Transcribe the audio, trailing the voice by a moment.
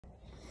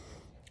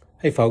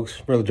Hey folks,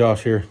 Brother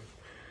Josh here.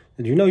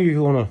 Did you know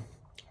you want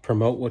to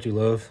promote what you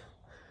love?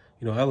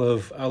 I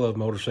love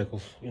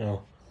motorcycles.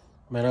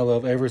 Man, I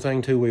love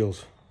everything two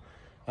wheels.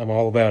 I'm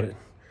all about it.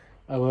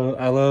 I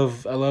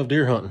love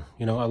deer hunting.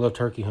 I love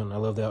turkey hunting. I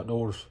love the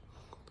outdoors.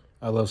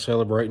 I love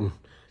celebrating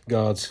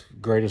God's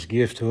greatest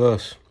gift to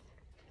us.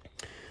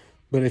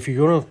 But if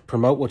you're going to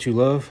promote what you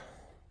love,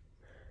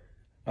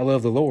 I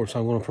love the Lord, so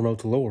I'm going to promote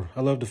the Lord.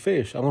 I love to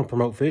fish. I'm going to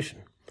promote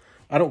fishing.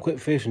 I don't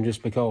quit fishing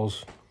just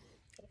because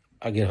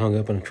I get hung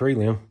up in a tree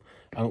limb.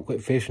 I don't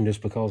quit fishing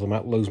just because I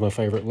might lose my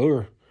favorite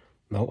lure.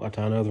 No, I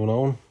tie another one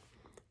on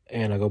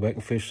and I go back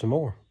and fish some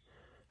more.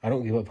 I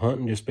don't give up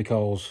hunting just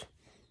because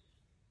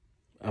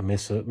I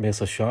miss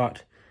a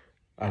shot.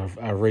 I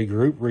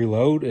regroup,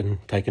 reload,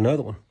 and take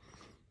another one.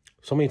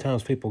 So many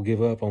times people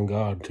give up on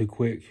God too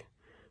quick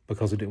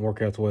because it didn't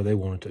work out the way they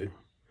wanted to.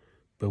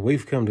 But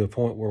we've come to a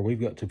point where we've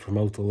got to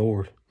promote the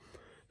Lord.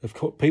 Of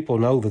course, people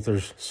know that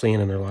there's sin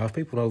in their life.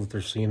 People know that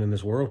there's sin in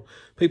this world.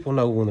 People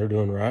know when they're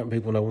doing right, and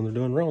people know when they're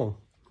doing wrong.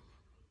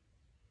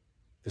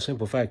 The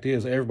simple fact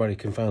is, everybody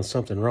can find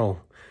something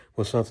wrong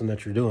with something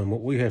that you're doing.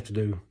 What we have to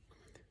do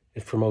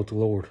is promote the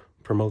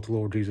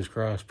Lord Jesus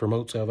Christ,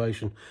 promote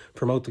salvation,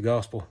 promote the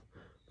gospel,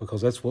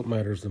 because that's what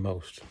matters the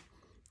most.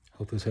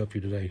 Hope this helped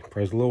you today.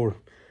 Praise the Lord.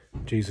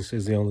 Jesus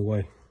is the only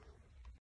way.